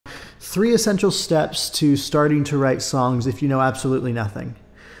3 essential steps to starting to write songs if you know absolutely nothing.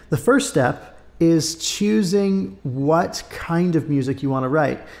 The first step is choosing what kind of music you want to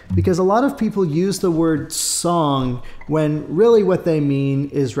write, because a lot of people use the word song when really what they mean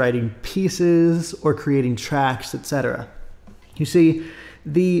is writing pieces or creating tracks, etc. You see,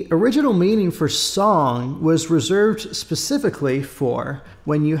 the original meaning for song was reserved specifically for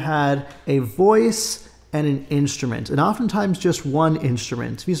when you had a voice and an instrument, and oftentimes just one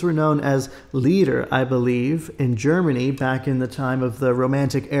instrument. These were known as Lieder, I believe, in Germany back in the time of the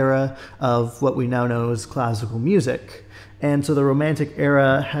Romantic era of what we now know as classical music. And so the Romantic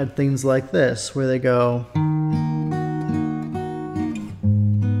era had things like this, where they go...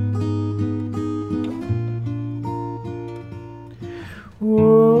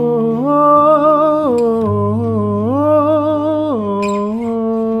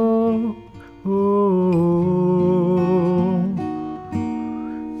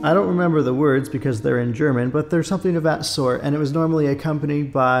 I don't remember the words because they're in German, but there's something of that sort, and it was normally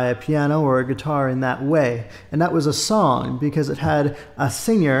accompanied by a piano or a guitar in that way. And that was a song because it had a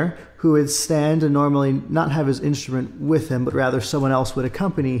singer who would stand and normally not have his instrument with him, but rather someone else would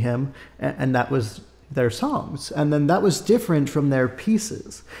accompany him, and that was their songs. And then that was different from their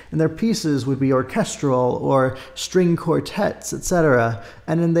pieces. And their pieces would be orchestral or string quartets, etc.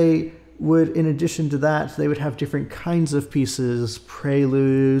 And then they would, in addition to that, they would have different kinds of pieces,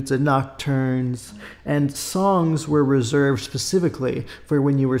 preludes and nocturnes, and songs were reserved specifically for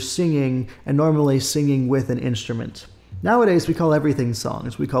when you were singing, and normally singing with an instrument. Nowadays, we call everything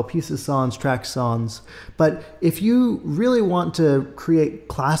songs. We call pieces songs, tracks songs. But if you really want to create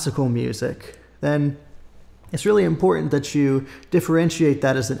classical music, then it's really important that you differentiate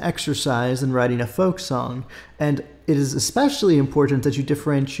that as an exercise in writing a folk song. And it is especially important that you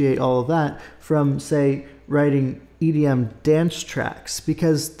differentiate all of that from, say, writing EDM dance tracks,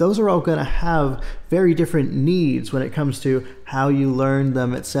 because those are all going to have very different needs when it comes to how you learn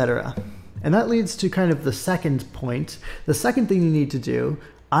them, etc. And that leads to kind of the second point. The second thing you need to do,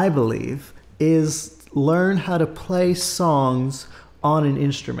 I believe, is learn how to play songs on an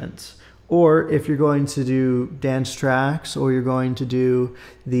instrument. Or if you're going to do dance tracks, or you're going to do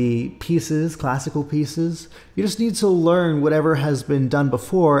the pieces, classical pieces, you just need to learn whatever has been done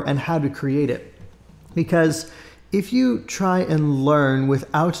before and how to create it. Because if you try and learn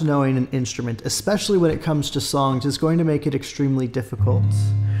without knowing an instrument, especially when it comes to songs, it's going to make it extremely difficult.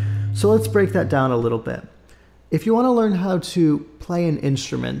 So let's break that down a little bit. If you want to learn how to play an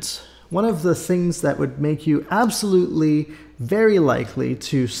instrument, one of the things that would make you absolutely very likely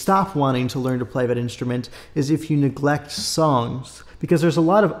to stop wanting to learn to play that instrument is if you neglect songs. Because there's a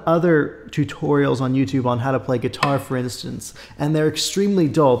lot of other tutorials on YouTube on how to play guitar, for instance, and they're extremely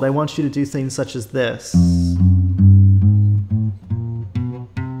dull. They want you to do things such as this.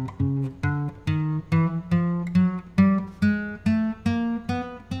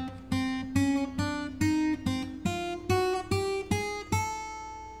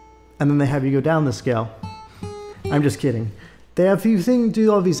 And then they have you go down the scale. I'm just kidding. They have you do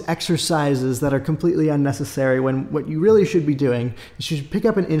all these exercises that are completely unnecessary, when what you really should be doing is you should pick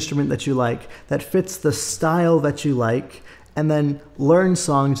up an instrument that you like, that fits the style that you like, and then learn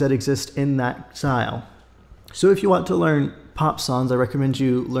songs that exist in that style. So if you want to learn pop songs, I recommend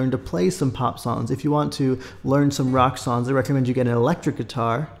you learn to play some pop songs. If you want to learn some rock songs, I recommend you get an electric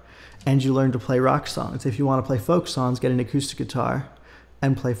guitar and you learn to play rock songs. If you want to play folk songs, get an acoustic guitar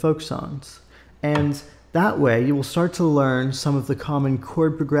and play folk songs. And that way you will start to learn some of the common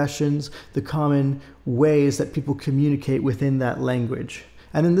chord progressions, the common ways that people communicate within that language.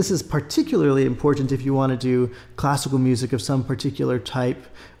 And then this is particularly important if you want to do classical music of some particular type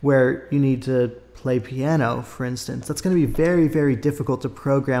where you need to play piano, for instance. That's going to be very, very difficult to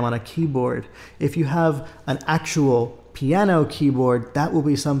program on a keyboard. If you have an actual piano keyboard, that will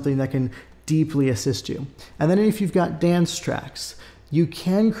be something that can deeply assist you. And then if you've got dance tracks, you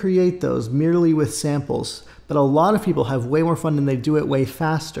can create those merely with samples, but a lot of people have way more fun and they do it way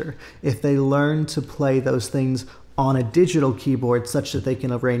faster if they learn to play those things on a digital keyboard such that they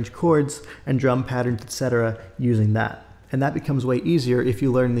can arrange chords and drum patterns, etc. using that. And that becomes way easier if you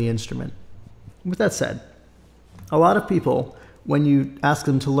learn the instrument. With that said, a lot of people, when you ask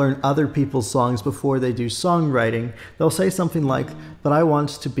them to learn other people's songs before they do songwriting, they'll say something like, "But I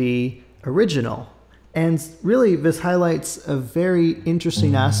want to be original." And really, this highlights a very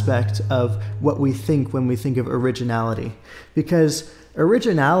interesting aspect of what we think when we think of originality. Because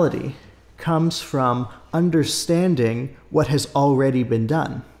originality comes from understanding what has already been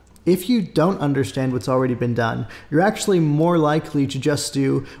done. If you don't understand what's already been done, you're actually more likely to just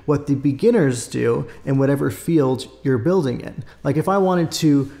do what the beginners do in whatever field you're building in. Like if I wanted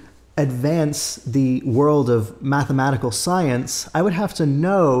to advance the world of mathematical science, I would have to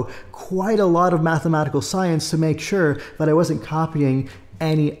know quite a lot of mathematical science to make sure that I wasn't copying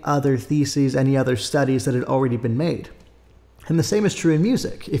any other theses, any other studies that had already been made. And the same is true in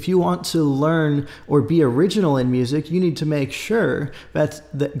music. If you want to learn or be original in music, you need to make sure that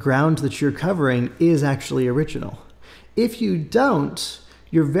the ground that you're covering is actually original. If you don't,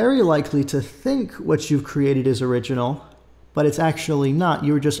 you're very likely to think what you've created is original, but it's actually not.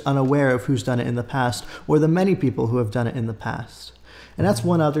 You're just unaware of who's done it in the past, or the many people who have done it in the past. And that's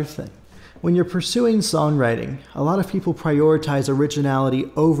one other thing. When you're pursuing songwriting, a lot of people prioritize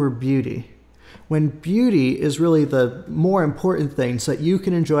originality over beauty, when beauty is really the more important thing so that you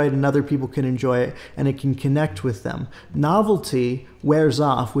can enjoy it and other people can enjoy it and it can connect with them. Novelty wears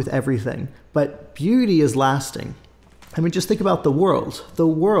off with everything, but beauty is lasting. I mean, just think about the world. The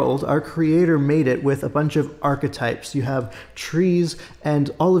world, our creator made it with a bunch of archetypes. You have trees, and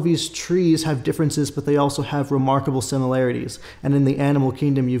all of these trees have differences, but they also have remarkable similarities. And in the animal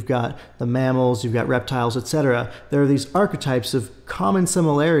kingdom, you've got the mammals, you've got reptiles, etc. There are these archetypes of common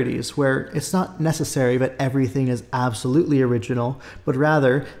similarities where it's not necessary that everything is absolutely original, but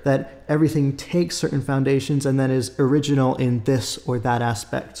rather that everything takes certain foundations and then is original in this or that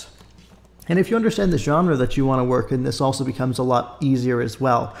aspect. And if you understand the genre that you want to work in, this also becomes a lot easier as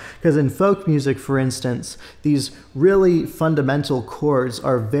well. Because in folk music, for instance, these really fundamental chords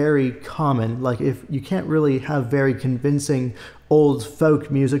are very common. Like, if you can't really have very convincing old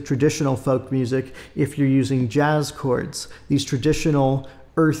folk music, traditional folk music, if you're using jazz chords. These traditional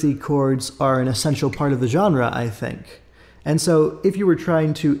earthy chords are an essential part of the genre, I think. And so if you were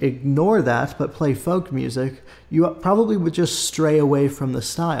trying to ignore that but play folk music, you probably would just stray away from the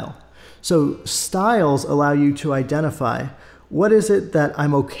style. So styles allow you to identify what is it that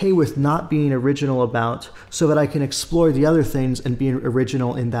I'm okay with not being original about so that I can explore the other things and be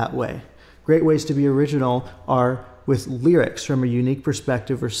original in that way. Great ways to be original are with lyrics from a unique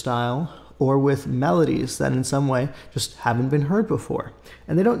perspective or style, or with melodies that in some way just haven't been heard before.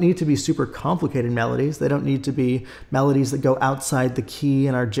 And they don't need to be super complicated melodies. They don't need to be melodies that go outside the key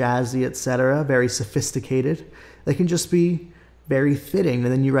and are jazzy, etc., very sophisticated. They can just be very fitting,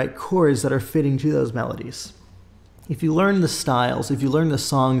 and then you write chords that are fitting to those melodies. If you learn the styles, if you learn the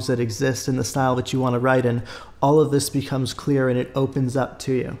songs that exist in the style that you want to write in, all of this becomes clear and it opens up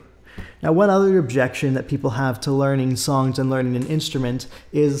to you. Now, one other objection that people have to learning songs and learning an instrument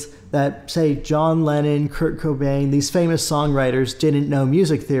is that, say, John Lennon, Kurt Cobain, these famous songwriters didn't know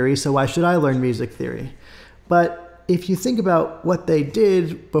music theory, so why should I learn music theory? But if you think about what they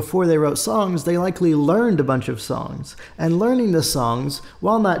did before they wrote songs, they likely learned a bunch of songs. And learning the songs,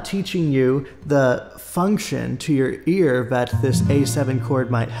 while not teaching you the function to your ear that this A7 chord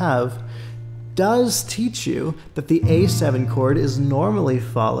might have, does teach you that the A7 chord is normally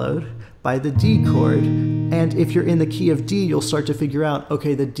followed by the D chord. And if you're in the key of D, you'll start to figure out,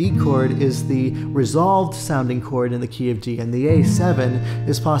 okay, the D chord is the resolved sounding chord in the key of D, and the A7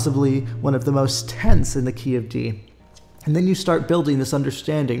 is possibly one of the most tense in the key of D. And then you start building this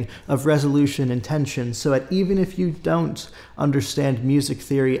understanding of resolution and tension so that even if you don't understand music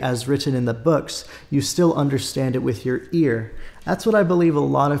theory as written in the books, you still understand it with your ear. That's what I believe a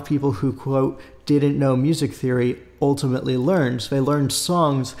lot of people who, quote, didn't know music theory ultimately learned. So they learned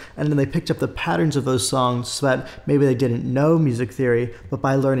songs and then they picked up the patterns of those songs so that maybe they didn't know music theory, but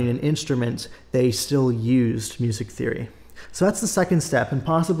by learning an instrument, they still used music theory. So that's the second step, and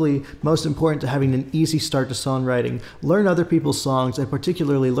possibly most important to having an easy start to songwriting. Learn other people's songs, and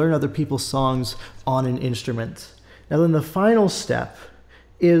particularly learn other people's songs on an instrument. Now then, the final step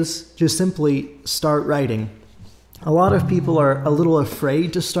is just simply start writing. A lot of people are a little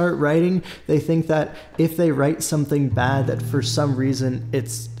afraid to start writing. They think that if they write something bad, that for some reason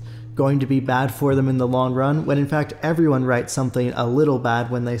it's going to be bad for them in the long run, when in fact everyone writes something a little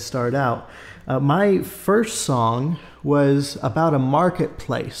bad when they start out. My first song was about a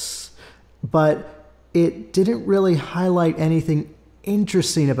marketplace, but it didn't really highlight anything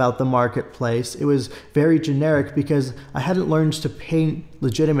interesting about the marketplace. It was very generic because I hadn't learned to paint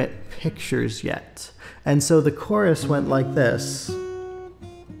legitimate pictures yet. And so the chorus went like this.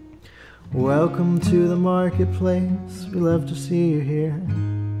 Welcome to the marketplace, we love to see you here.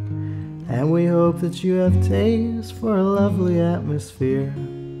 And we hope that you have taste for a lovely atmosphere.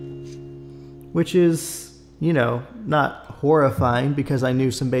 Which is, you know, not horrifying because I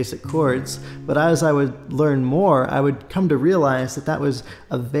knew some basic chords, but as I would learn more, I would come to realize that that was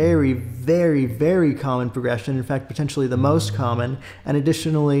a very, very, very common progression, in fact, potentially the most common, and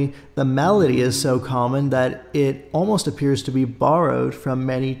additionally, the melody is so common that it almost appears to be borrowed from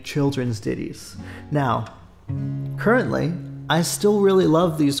many children's ditties. Now, currently, I still really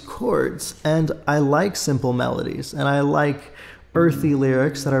love these chords, and I like simple melodies, and I like earthy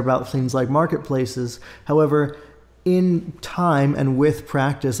lyrics that are about things like marketplaces. However, in time and with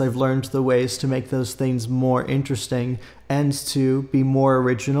practice, I've learned the ways to make those things more interesting and to be more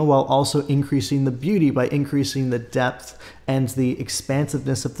original while also increasing the beauty by increasing the depth and the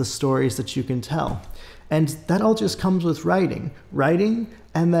expansiveness of the stories that you can tell. And that all just comes with writing. Writing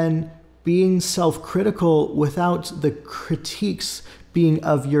and then being self-critical without the critiques being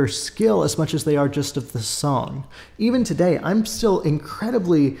of your skill as much as they are just of the song. Even today, I'm still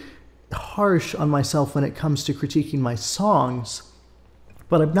incredibly harsh on myself when it comes to critiquing my songs,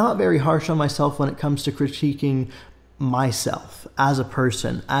 but I'm not very harsh on myself when it comes to critiquing myself as a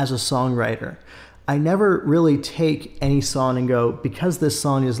person, as a songwriter. I never really take any song and go, because this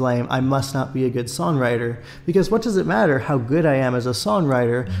song is lame, I must not be a good songwriter. Because what does it matter how good I am as a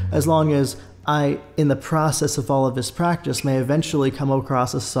songwriter, as long as I, in the process of all of this practice, may eventually come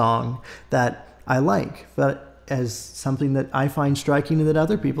across a song that I like, but as something that I find striking and that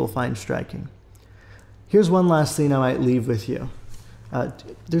other people find striking. Here's one last thing I might leave with you.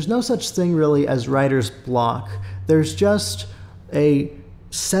 There's no such thing really as writer's block. There's just a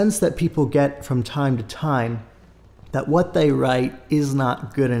sense that people get from time to time that what they write is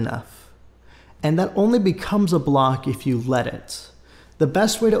not good enough. And that only becomes a block if you let it. The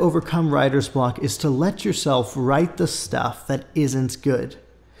best way to overcome writer's block is to let yourself write the stuff that isn't good.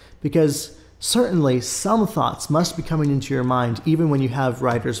 Because certainly some thoughts must be coming into your mind even when you have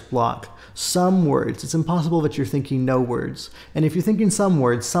writer's block. Some words, it's impossible that you're thinking no words. And if you're thinking some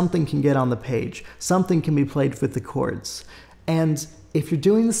words, something can get on the page. Something can be played with the chords. And if you're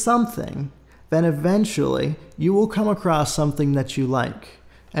doing something, then eventually you will come across something that you like.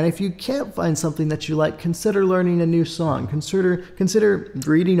 And if you can't find something that you like, consider learning a new song. Consider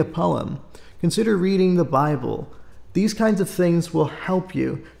reading a poem. Consider reading the Bible. These kinds of things will help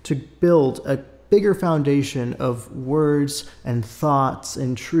you to build a bigger foundation of words and thoughts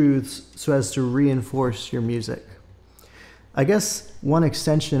and truths so as to reinforce your music. I guess one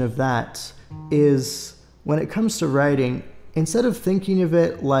extension of that is when it comes to writing, instead of thinking of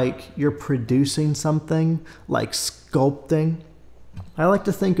it like you're producing something, like sculpting, I like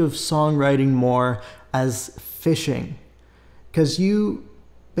to think of songwriting more as fishing, because you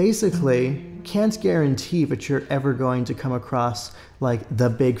basically can't guarantee that you're ever going to come across like the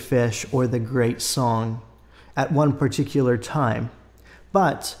big fish or the great song at one particular time.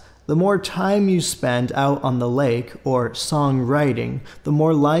 But the more time you spend out on the lake or songwriting, the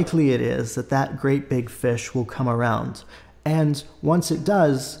more likely it is that that great big fish will come around. And once it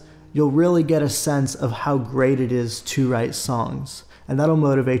does, you'll really get a sense of how great it is to write songs, and that'll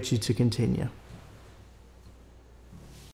motivate you to continue.